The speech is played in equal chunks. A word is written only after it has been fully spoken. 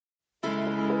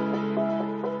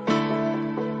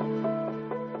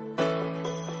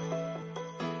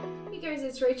guys,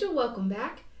 it's Rachel. Welcome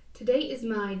back. Today is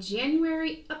my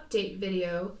January update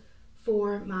video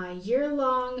for my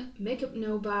year-long Makeup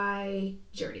No Buy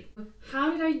journey. How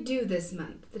did I do this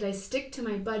month? Did I stick to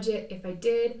my budget? If I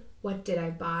did, what did I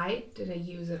buy? Did I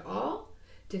use it all?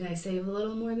 Did I save a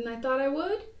little more than I thought I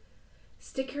would?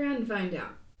 Stick around and find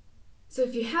out. So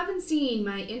if you haven't seen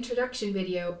my introduction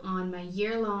video on my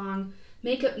year-long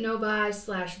Makeup No Buy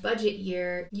 / budget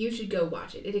year, you should go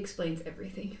watch it. It explains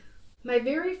everything. My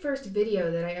very first video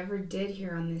that I ever did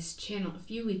here on this channel a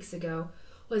few weeks ago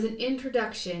was an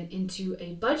introduction into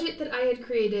a budget that I had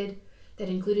created that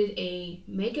included a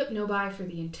Makeup No Buy for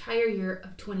the entire year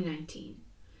of 2019.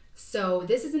 So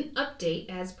this is an update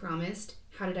as promised.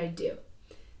 How did I do?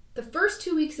 The first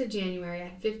 2 weeks of January I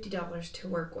had $50 to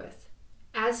work with.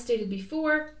 As stated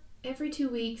before, every 2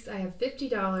 weeks I have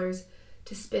 $50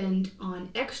 to spend on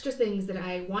extra things that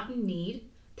I want and need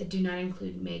that do not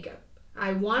include makeup.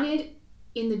 I wanted,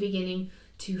 in the beginning,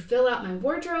 to fill out my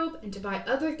wardrobe and to buy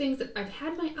other things that I've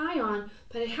had my eye on,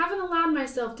 but I haven't allowed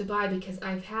myself to buy because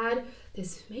I've had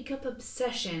this makeup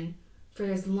obsession for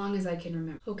as long as I can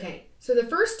remember. Okay, so the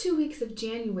first 2 weeks of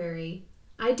January,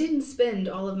 I didn't spend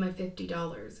all of my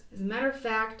 $50. As a matter of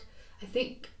fact, I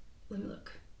think, let me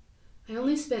look, I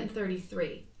only spent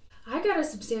 $33. I got a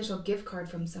substantial gift card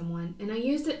from someone and I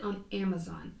used it on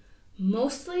Amazon,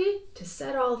 mostly to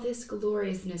set all this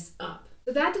gloriousness up.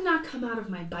 So that did not come out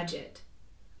of my budget,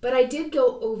 but I did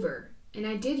go over and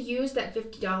I did use that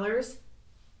 $50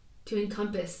 to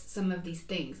encompass some of these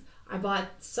things. I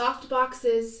bought soft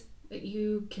boxes that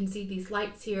you can see these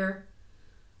lights here.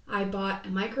 I bought a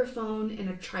microphone and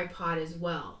a tripod as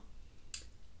well.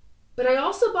 But I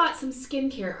also bought some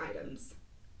skincare items.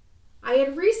 I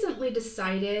had recently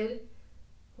decided,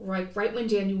 right when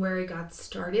January got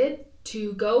started,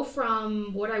 to go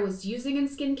from what I was using in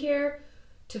skincare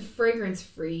to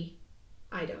fragrance-free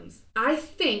items. I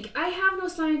think, I have no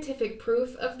scientific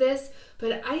proof of this,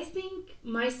 but I think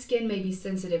my skin may be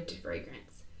sensitive to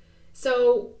fragrance.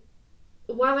 So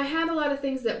while I had a lot of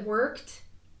things that worked,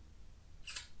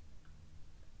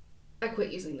 I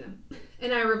quit using them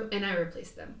and I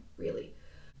replaced them, really.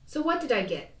 So what did I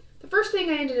get? The first thing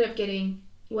I ended up getting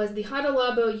was the Hada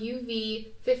Labo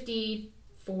UV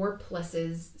 54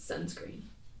 Pluses sunscreen.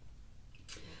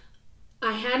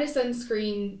 I had a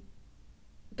sunscreen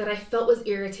that I felt was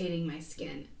irritating my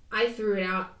skin. I threw it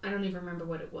out. I don't even remember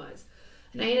what it was.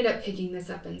 And I ended up picking this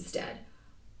up instead.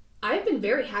 I've been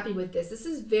very happy with this. This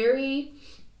is very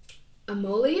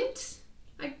emollient,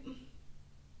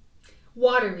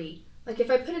 watery. Like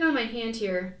if I put it on my hand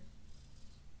here,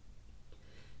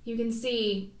 you can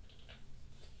see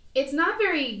it's not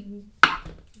very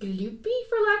gloopy,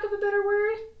 for lack of a better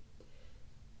word.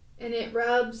 And it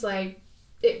rubs like,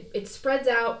 it spreads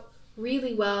out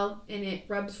really well and it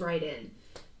rubs right in.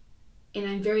 And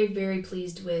I'm very, very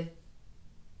pleased with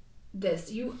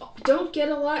this. You don't get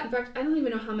a lot. In fact, I don't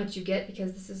even know how much you get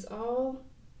because this is all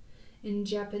in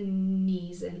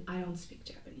Japanese and I don't speak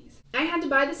Japanese. I had to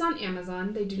buy this on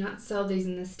Amazon. They do not sell these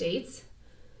in the States.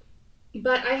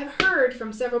 But I have heard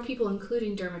from several people,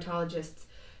 including dermatologists,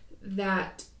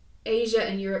 that Asia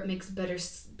and Europe makes better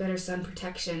sun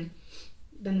protection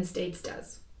than the States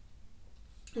does.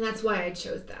 And that's why I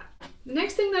chose that. The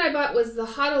next thing that I bought was the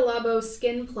Hada Labo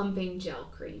Skin Plumping Gel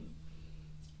Cream.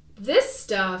 This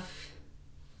stuff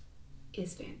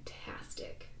is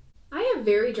fantastic. I have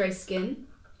very dry skin,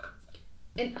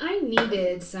 and I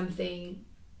needed something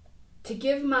to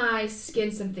give my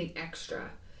skin something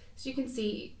extra. So you can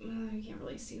see, you can't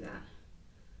really see that.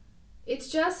 It's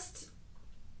just,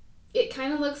 it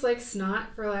kind of looks like snot,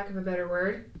 for lack of a better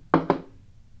word.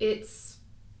 It's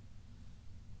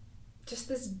just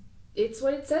this, it's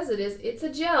what it says it is. It's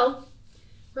a gel,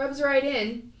 rubs right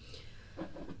in.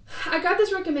 I got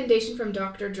this recommendation from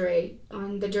Dr. Dre,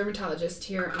 on the dermatologist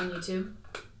here on YouTube.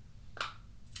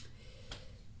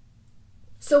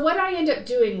 So what I end up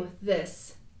doing with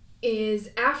this is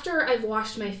after I've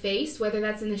washed my face, whether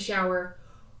that's in the shower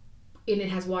and it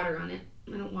has water on it,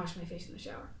 I don't wash my face in the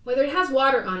shower, whether it has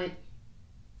water on it,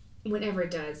 whenever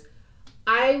it does,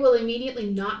 I will immediately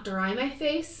not dry my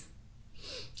face.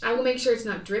 I will make sure it's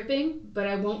not dripping, but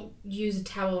I won't use a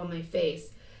towel on my face.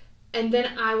 And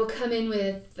then I will come in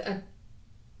with a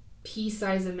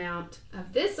pea-size amount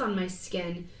of this on my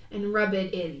skin and rub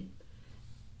it in.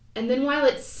 And then while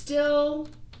it's still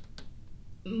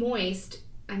moist,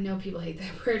 I know people hate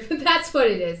that word, but that's what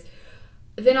it is.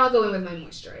 Then I'll go in with my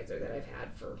moisturizer that I've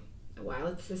had for a while.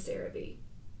 It's the CeraVe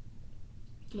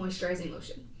moisturizing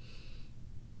lotion.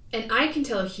 And I can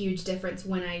tell a huge difference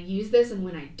when I use this and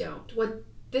when I don't. What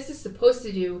this is supposed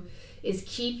to do is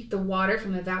keep the water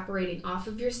from evaporating off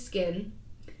of your skin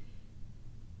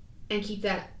and keep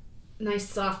that nice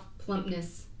soft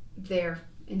plumpness there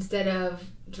instead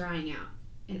of drying out.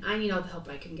 And I need all the help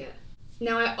I can get.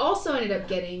 Now I also ended up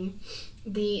getting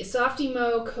the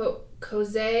Softimo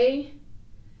Kosei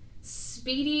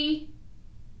Speedy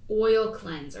Oil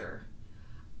Cleanser.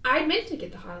 I meant to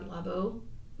get the Hada Labo,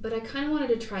 but I kind of wanted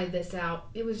to try this out.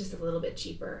 It was just a little bit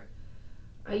cheaper.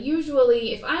 I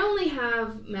usually, if I only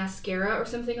have mascara or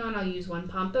something on, I'll use 1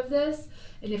 pump of this.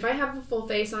 And if I have a full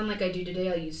face on like I do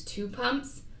today, I'll use 2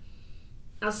 pumps.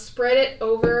 I'll spread it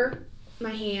over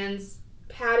my hands,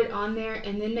 pat it on there,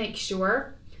 and then make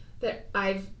sure that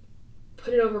I've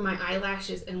put it over my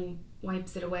eyelashes and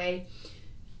wipes it away.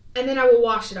 And then I will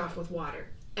wash it off with water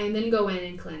and then go in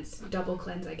and cleanse, double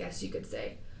cleanse, I guess you could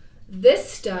say.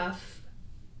 This stuff,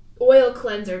 oil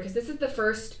cleanser, because this is the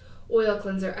first oil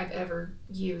cleanser I've ever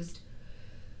used.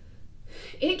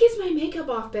 It gets my makeup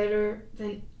off better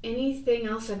than anything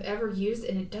else I've ever used,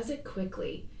 and it does it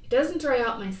quickly. It doesn't dry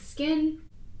out my skin.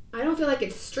 I don't feel like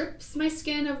it strips my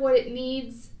skin of what it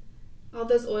needs, all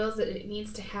those oils that it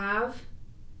needs to have,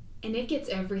 and it gets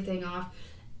everything off.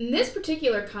 And this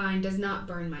particular kind does not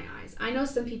burn my eyes. I know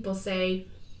some people say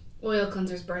oil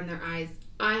cleansers burn their eyes.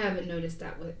 I haven't noticed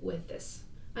that with this.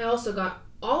 I also got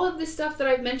all of this stuff that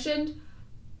I've mentioned,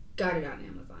 got it on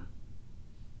Amazon.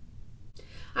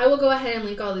 I will go ahead and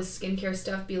link all this skincare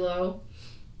stuff below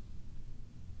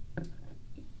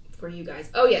for you guys.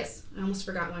 Oh yes, I almost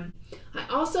forgot one. I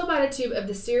also bought a tube of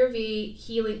the CeraVe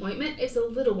Healing Ointment. It's a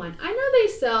little one. I know they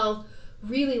sell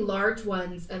really large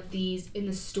ones of these in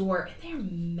the store, and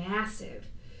they're massive.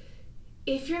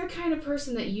 If you're the kind of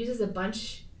person that uses a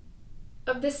bunch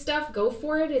of this stuff, go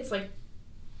for it. It's like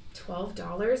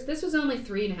 $12. This was only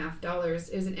 $3.50.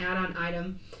 It was an add-on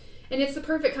item, and it's the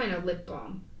perfect kind of lip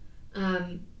balm.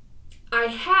 I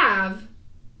have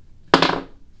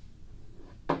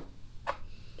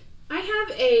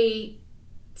a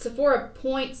Sephora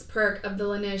Points perk of the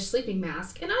Laneige sleeping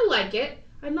mask, and I like it.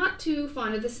 I'm not too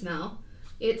fond of the smell.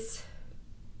 It's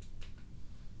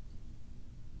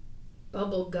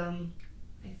bubble gum,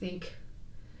 I think.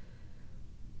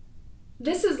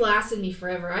 This has lasted me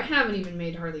forever. I haven't even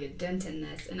made hardly a dent in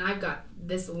this, and I've got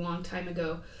this a long time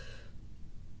ago.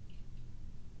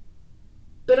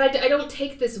 But I don't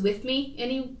take this with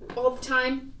me all the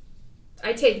time.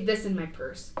 I take this in my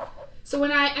purse. So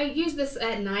when I use this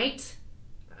at night,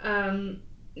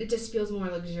 it just feels more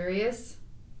luxurious.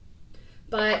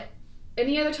 But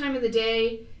any other time of the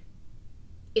day,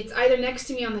 it's either next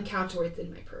to me on the couch or it's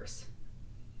in my purse.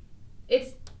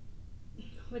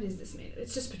 What is this made of?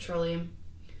 It's just petroleum.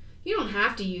 You don't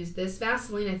have to use this.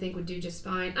 Vaseline, I think, would do just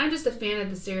fine. I'm just a fan of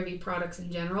the CeraVe products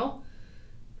in general.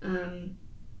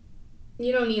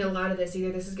 You don't need a lot of this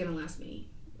either. This is going to last me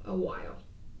a while.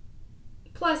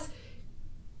 Plus,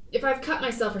 if I've cut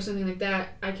myself or something like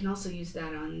that, I can also use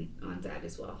that on that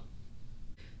as well.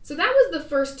 So that was the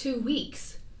first 2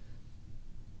 weeks.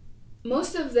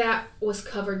 Most of that was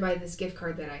covered by this gift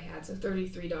card that I had. So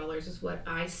 $33 is what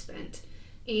I spent.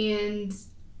 And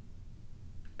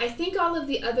I think all of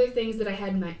the other things that I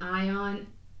had my eye on,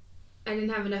 I didn't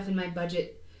have enough in my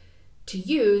budget to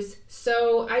use.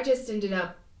 So I just ended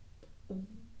up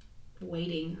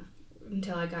waiting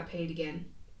until I got paid again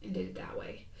and did it that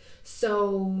way. So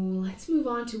let's move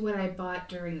on to what I bought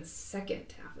during the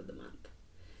second half of the month.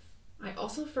 I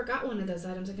also forgot one of those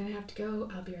items. I'm going to have to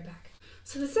go. I'll be right back.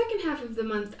 So the second half of the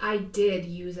month, I did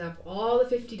use up all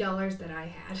the $50 that I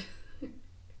had.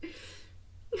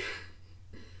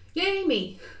 Yay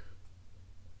me!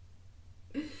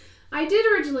 I did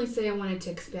originally say I wanted to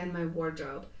expand my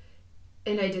wardrobe,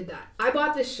 and I did that. I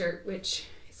bought this shirt, which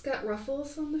it's got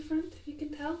ruffles on the front, if you can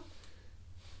tell.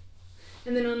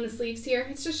 And then on the sleeves here,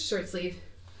 it's just a short sleeve.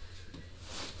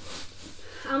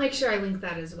 I'll make sure I link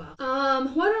that as well.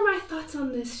 What are my thoughts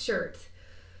on this shirt?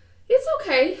 It's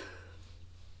okay.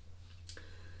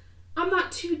 I'm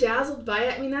not too dazzled by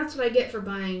it. I mean, that's what I get for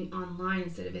buying online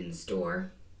instead of in the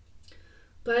store.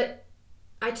 But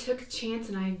I took a chance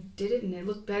and I did it, and it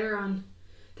looked better on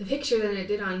the picture than it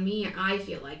did on me, I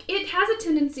feel like. It has a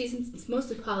tendency, since it's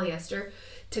mostly polyester,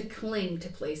 to cling to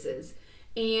places.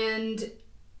 And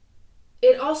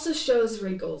it also shows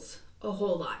wrinkles a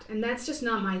whole lot. And that's just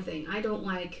not my thing. I don't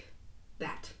like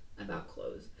that about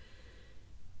clothes.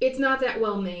 It's not that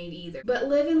well made either. But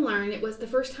live and learn. It was the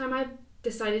first time I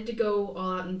decided to go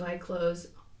all out and buy clothes.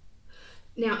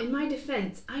 Now, in my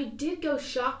defense, I did go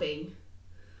shopping.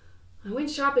 I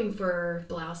went shopping for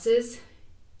blouses.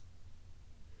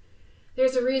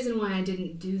 There's a reason why I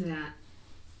didn't do that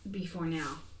before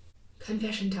now.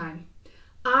 Confession time.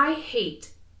 I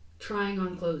hate trying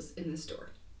on clothes in the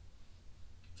store.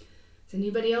 Does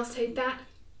anybody else hate that?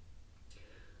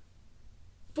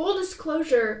 Full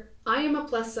disclosure, I am a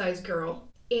plus size girl,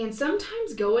 and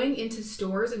sometimes going into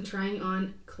stores and trying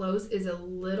on clothes is a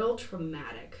little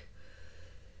traumatic.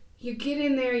 You get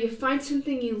in there, you find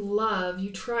something you love,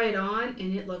 you try it on,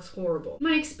 and it looks horrible.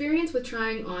 My experience with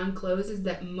trying on clothes is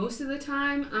that most of the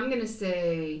time, I'm gonna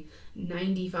say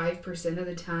 95% of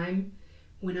the time,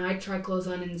 when I try clothes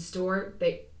on in the store,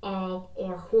 they all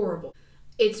are horrible.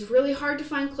 It's really hard to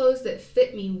find clothes that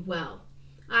fit me well.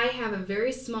 I have a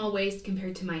very small waist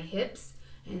compared to my hips,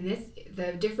 and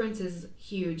the difference is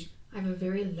huge. I have a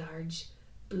very large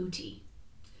booty.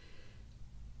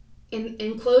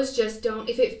 And clothes just don't,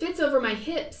 if it fits over my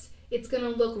hips, it's gonna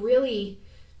look really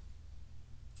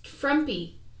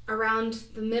frumpy around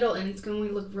the middle, and it's going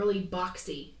to look really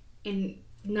boxy and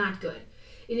not good.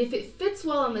 And if it fits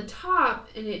well on the top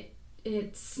and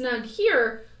it's snug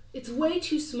here, it's way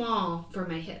too small for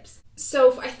my hips.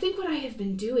 So I think what I have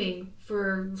been doing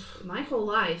for my whole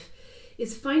life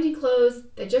is finding clothes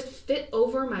that just fit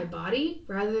over my body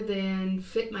rather than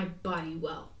fit my body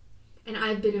well. And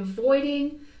I've been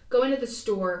avoiding going to the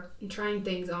store and trying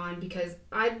things on because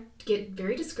I get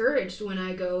very discouraged when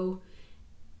I go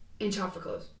and shop for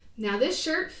clothes. Now this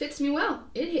shirt fits me well.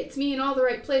 It hits me in all the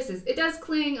right places. It does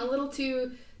cling a little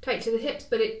too tight to the hips,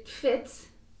 but it fits.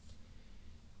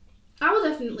 I will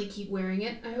definitely keep wearing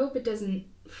it. I hope it doesn't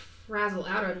frazzle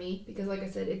out on me because, like I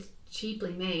said, it's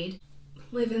cheaply made.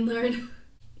 Live and learn.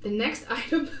 The next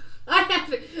item I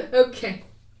have it. Okay.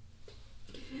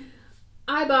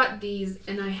 I bought these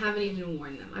and I haven't even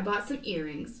worn them. I bought some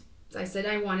earrings. I said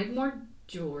I wanted more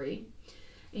jewelry,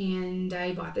 and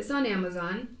I bought this on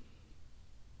Amazon.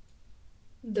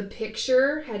 The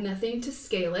picture had nothing to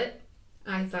scale it.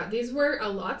 I thought these were a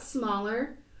lot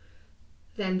smaller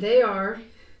than they are.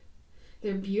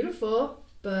 They're beautiful,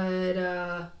 but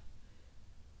they're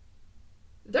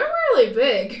really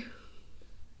big.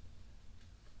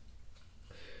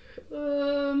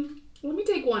 Let me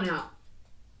take one out.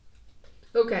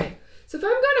 Okay, so if I'm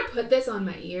gonna put this on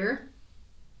my ear,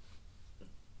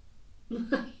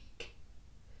 like,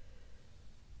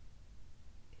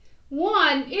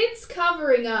 one, it's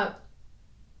covering up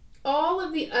all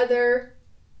of the other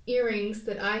earrings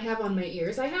that I have on my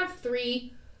ears. I have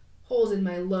 3 holes in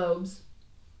my lobes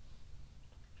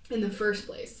in the first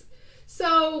place.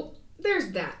 So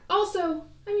there's that. Also,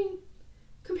 I mean,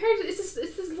 compared to it's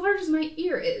as large as my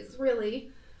ear is,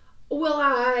 really. Will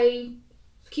I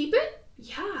keep it?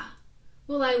 Yeah.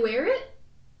 Will I wear it?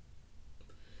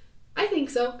 I think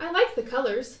so. I like the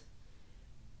colors.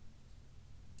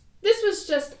 This was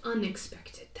just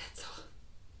unexpected, that's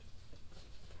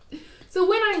all. So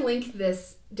when I link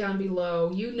this down below,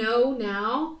 you know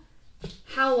now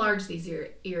how large these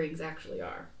earrings actually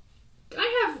are.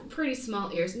 I have pretty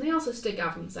small ears, and they also stick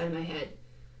out from the side of my head.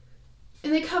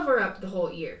 And they cover up the whole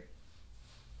ear.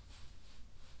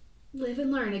 Live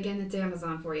and learn. Again, it's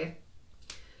Amazon for you.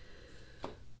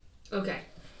 Okay.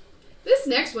 This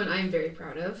next one I'm very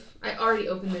proud of. I already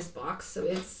opened this box, so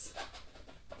it's...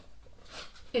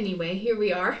 Anyway, here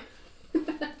we are.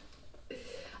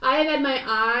 I have had my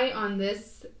eye on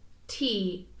this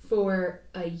tea for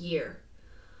a year.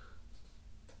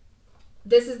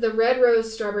 This is the Red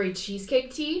Rose Strawberry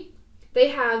Cheesecake Tea. They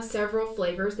have several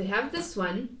flavors. They have this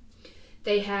one.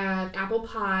 They have apple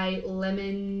pie,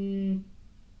 lemon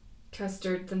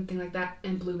custard, something like that,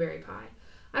 and blueberry pie.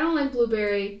 I don't like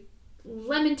blueberry.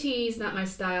 Lemon tea is not my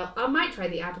style. I might try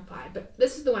the apple pie, but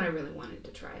this is the one I really wanted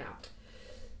to try out.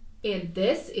 And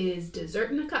this is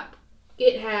dessert in a cup.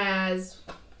 It has,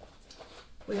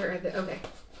 where are the, okay,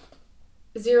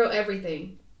 0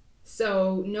 everything.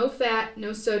 So no fat,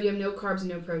 no sodium, no carbs, and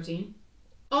no protein.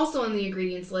 Also on the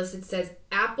ingredients list, it says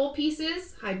apple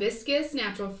pieces, hibiscus,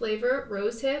 natural flavor,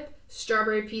 rosehip,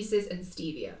 strawberry pieces, and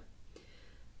stevia.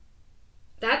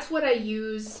 That's what I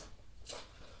use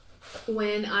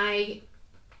when what am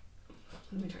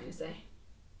I trying to say?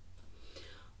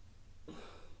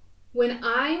 When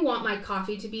I want my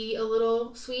coffee to be a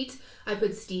little sweet, I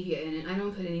put stevia in it. I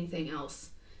don't put anything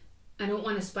else. I don't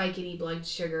want to spike any blood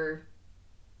sugar,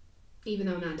 even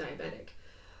though I'm not diabetic.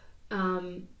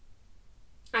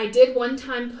 I did one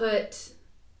time put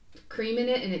cream in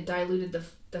it, and it diluted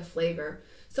the flavor.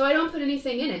 So I don't put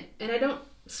anything in it, and I don't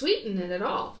sweeten it at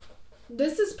all.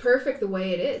 This is perfect the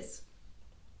way it is.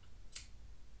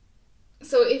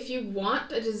 So if you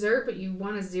want a dessert, but you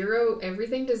want a 0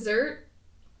 everything dessert,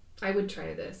 I would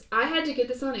try this. I had to get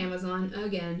this on Amazon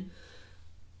again.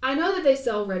 I know that they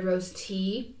sell Red Rose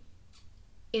tea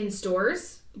in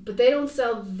stores, but they don't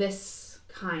sell this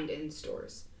kind in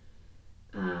stores.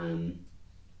 And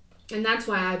that's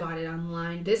why I bought it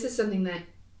online. This is something that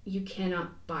you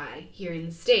cannot buy here in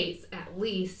the States, at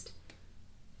least.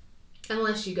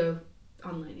 unless you go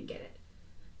online and get it.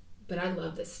 But I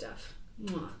love this stuff.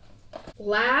 Mwah.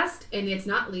 Last, and it's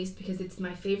not least because it's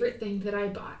my favorite thing that I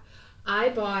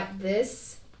bought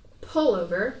this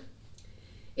pullover.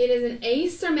 It is an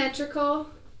asymmetrical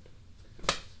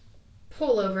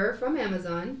pullover from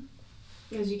Amazon.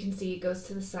 As you can see, it goes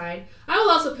to the side. I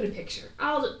will also put a picture.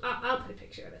 I'll put a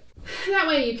picture of it. That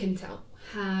way you can tell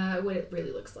what it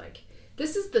really looks like.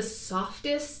 This is the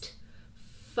softest,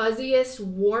 fuzziest,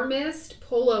 warmest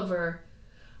pullover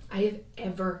I have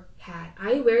ever had.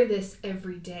 I wear this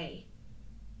every day.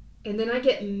 And then I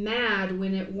get mad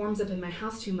when it warms up in my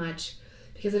house too much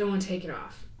because I don't want to take it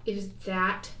off. It is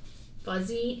that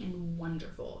fuzzy and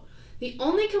wonderful. The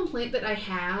only complaint that I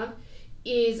have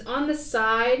is on the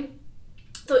side.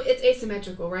 So it's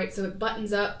asymmetrical, right? So it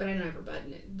buttons up, but I don't ever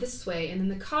button it this way. And then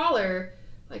the collar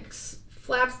like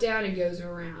flaps down and goes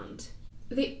around.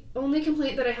 The only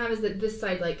complaint that I have is that this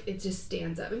side, like, it just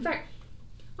stands up. In fact,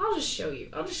 I'll just show you.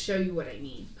 I'll just show you what I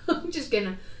mean. I'm just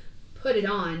gonna put it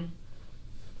on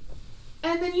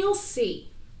and then you'll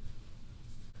see.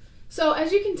 So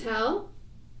as you can tell,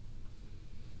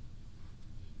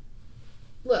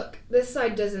 look, this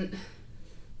side doesn't,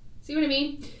 see what I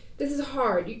mean? This is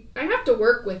hard. I have to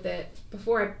work with it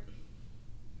before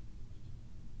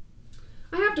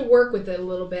I have to work with it a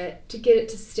little bit to get it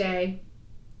to stay.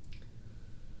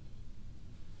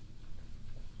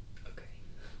 Okay,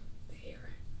 there.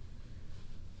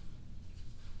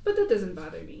 But that doesn't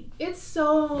bother me. It's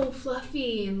so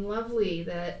fluffy and lovely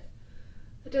that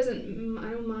it doesn't,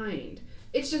 I don't mind.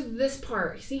 It's just this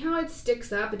part. See how it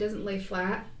sticks up? It doesn't lay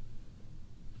flat.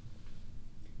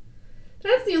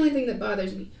 That's the only thing that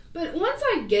bothers me. But once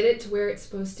I get it to where it's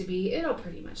supposed to be, it'll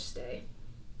pretty much stay.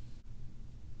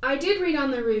 I did read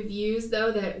on the reviews,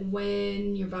 though, that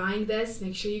when you're buying this,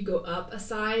 make sure you go up a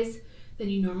size than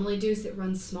you normally do so it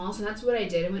runs small. So that's what I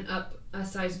did. I went up a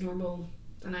size normal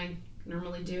than I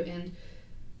normally do, and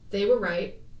they were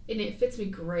right, and it fits me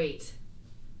great.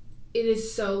 It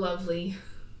is so lovely.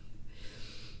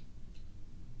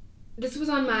 This was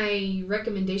on my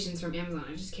recommendations from Amazon.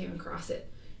 I just came across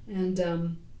it. And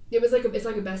it's like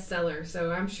a bestseller,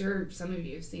 so I'm sure some of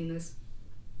you have seen this.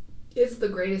 It's the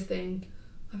greatest thing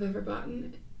I've ever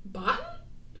bought.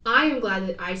 I am glad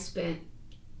that I spent,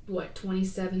 what,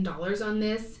 $27 on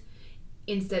this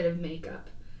instead of makeup.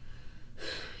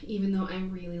 Even though I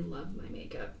really love my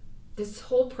makeup. This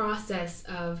whole process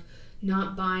of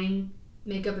not buying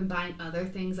makeup and buying other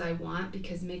things I want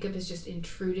because makeup is just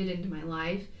intruded into my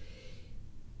life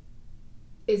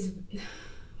is...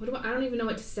 I don't even know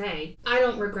what to say. I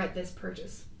don't regret this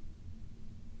purchase.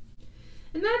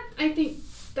 And that, I think,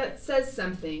 that says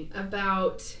something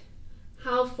about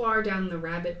how far down the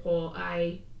rabbit hole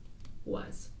I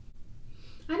was.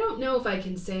 I don't know if I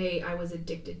can say I was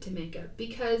addicted to makeup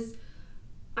because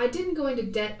I didn't go into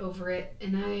debt over it,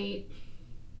 and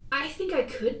I think I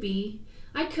could be.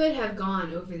 I could have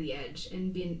gone over the edge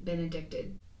and been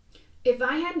addicted. If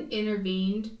I hadn't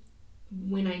intervened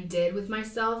when I did with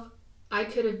myself, I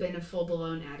could have been a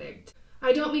full-blown addict.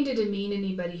 I don't mean to demean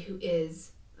anybody who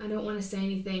is. I don't want to say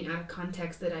anything out of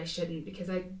context that I shouldn't because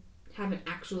I haven't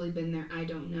actually been there. I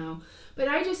don't know. But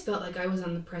I just felt like I was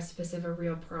on the precipice of a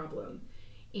real problem.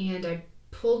 And I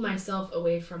pulled myself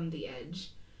away from the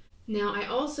edge. Now, I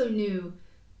also knew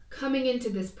coming into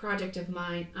this project of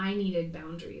mine, I needed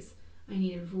boundaries. I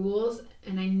needed rules,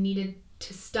 and I needed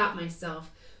to stop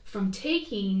myself from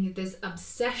taking this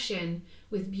obsession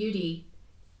with beauty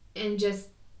and just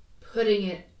putting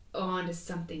it on to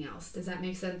something else. Does that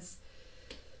make sense?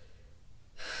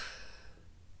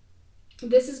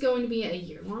 This is going to be a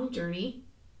year-long journey.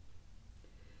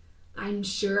 I'm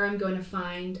sure I'm going to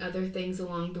find other things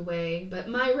along the way, but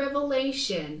my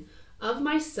revelation of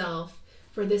myself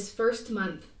for this first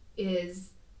month is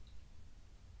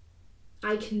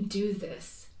I can do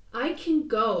this. I can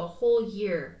go a whole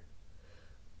year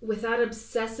without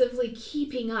obsessively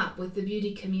keeping up with the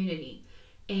beauty community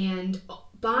and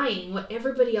buying what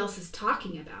everybody else is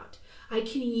talking about. I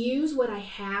can use what I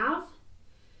have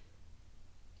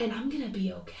and I'm going to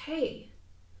be okay.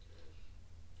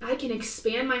 I can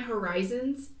expand my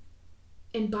horizons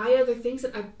and buy other things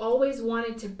that I've always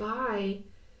wanted to buy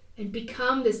and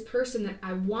become this person that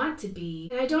I want to be.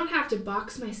 And I don't have to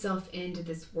box myself into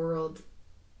this world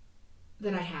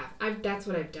that I have. That's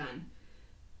what I've done.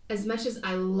 As much as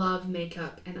I love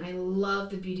makeup and I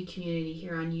love the beauty community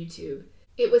here on YouTube,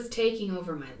 it was taking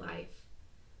over my life.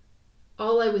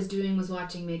 All I was doing was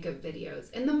watching makeup videos.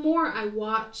 And the more I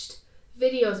watched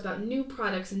videos about new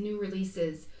products and new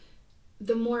releases,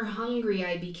 the more hungry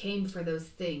I became for those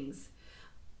things.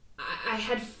 I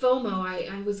had FOMO.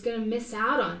 I was going to miss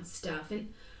out on stuff.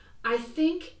 And I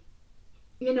think,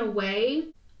 in a way,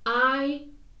 I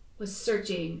was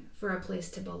searching for a place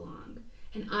to belong.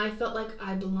 And I felt like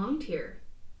I belonged here.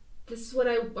 This is what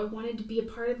I wanted to be a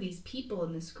part of, these people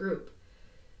in this group.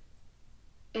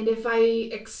 And if I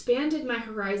expanded my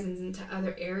horizons into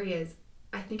other areas,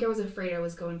 I think I was afraid I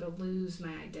was going to lose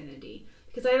my identity.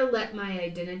 Because I had to let my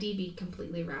identity be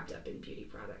completely wrapped up in beauty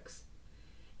products.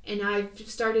 And I've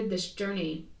started this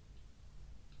journey.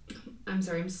 I'm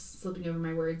sorry, I'm slipping over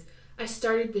my words. I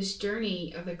started this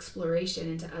journey of exploration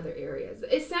into other areas.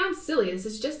 It sounds silly. This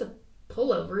is just a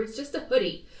pullover. It's just a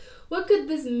hoodie. What could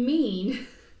this mean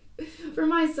for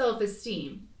my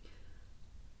self-esteem?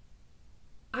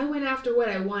 I went after what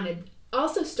I wanted.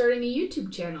 Also starting a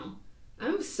YouTube channel. I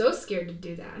was so scared to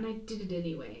do that, and I did it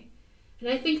anyway. And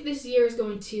I think this year is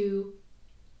going to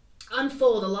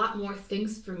unfold a lot more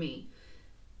things for me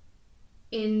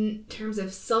in terms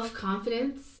of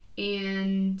self-confidence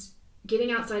and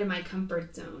getting outside of my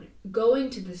comfort zone, going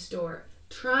to the store,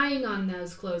 trying on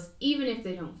those clothes even if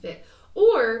they don't fit,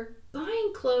 or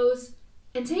buying clothes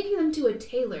and taking them to a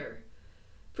tailor.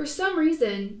 For some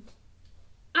reason,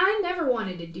 I never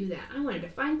wanted to do that. I wanted to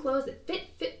find clothes that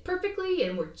fit perfectly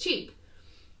and were cheap.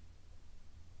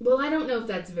 Well, I don't know if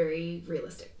that's very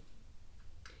realistic.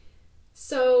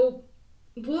 So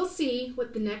we'll see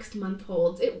what the next month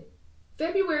holds.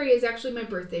 February is actually my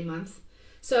birthday month,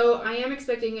 so I am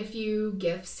expecting a few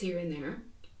gifts here and there.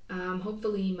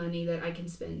 Hopefully money that I can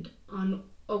spend on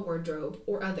a wardrobe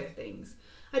or other things.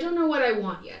 I don't know what I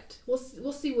want yet. We'll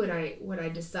see what I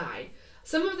decide.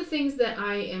 Some of the things that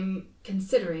I am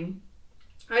considering,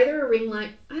 either a ring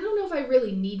light. I don't know if I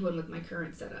really need one with my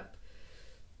current setup.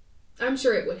 I'm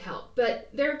sure it would help, but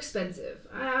they're expensive.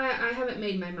 I haven't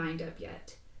made my mind up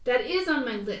yet. That is on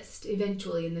my list.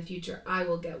 Eventually in the future, I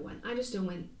will get one. I just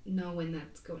don't know when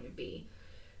that's going to be.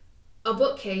 A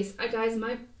bookcase. Guys,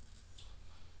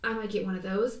 I might get one of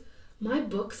those. My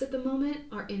books at the moment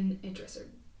are in a dresser.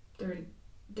 They're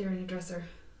in a dresser.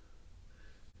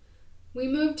 We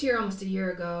moved here almost a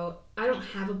year ago. I don't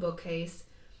have a bookcase.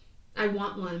 I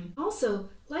want one. Also,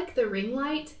 like the ring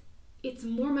light, it's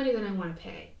more money than I want to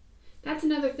pay. That's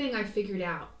another thing I figured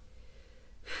out.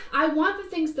 I want the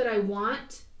things that I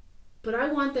want, but I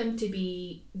want them to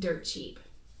be dirt cheap.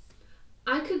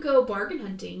 I could go bargain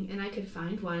hunting and I could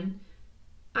find one.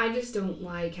 I just don't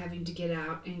like having to get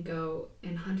out and go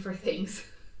and hunt for things.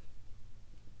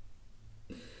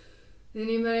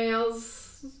 Anybody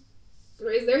else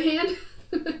raise their hand?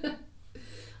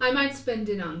 I might spend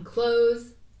it on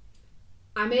clothes.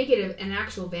 I may get an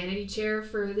actual vanity chair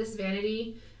for this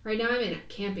vanity. Right now I'm in a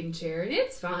camping chair and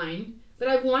it's fine, but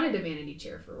I've wanted a vanity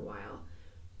chair for a while.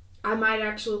 I might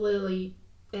actually,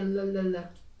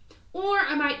 or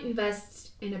I might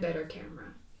invest in a better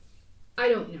camera. I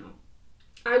don't know.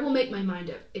 I will make my mind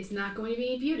up. It's not going to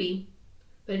be beauty,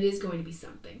 but it is going to be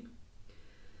something.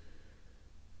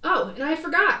 Oh, and I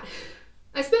forgot.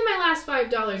 I spent my last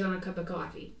 $5 on a cup of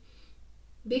coffee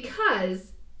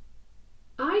because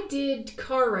I did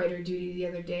car rider duty the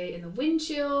other day and the wind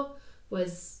chill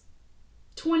was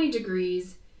 20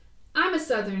 degrees. I'm a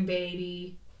southern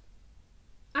baby.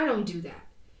 I don't do that.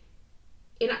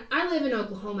 And I live in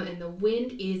Oklahoma and the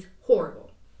wind is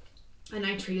horrible. And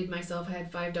I treated myself. I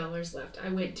had $5 left. I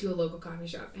went to a local coffee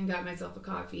shop and got myself a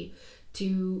coffee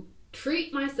to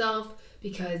treat myself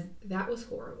because that was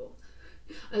horrible.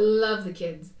 I love the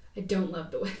kids. I don't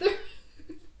love the weather.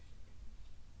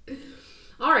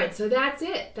 All right, so that's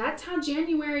it. That's how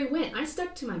January went. I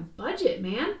stuck to my budget,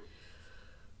 man.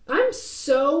 I'm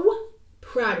so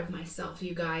proud of myself,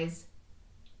 you guys.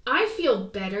 I feel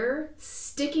better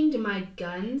sticking to my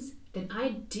guns than I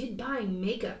did buying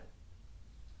makeup.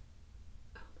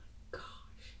 Oh my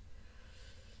gosh.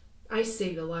 I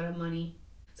saved a lot of money.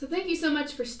 So thank you so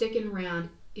much for sticking around.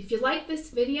 If you like this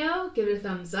video, give it a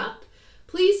thumbs up.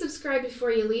 Please subscribe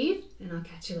before you leave, and I'll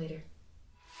catch you later.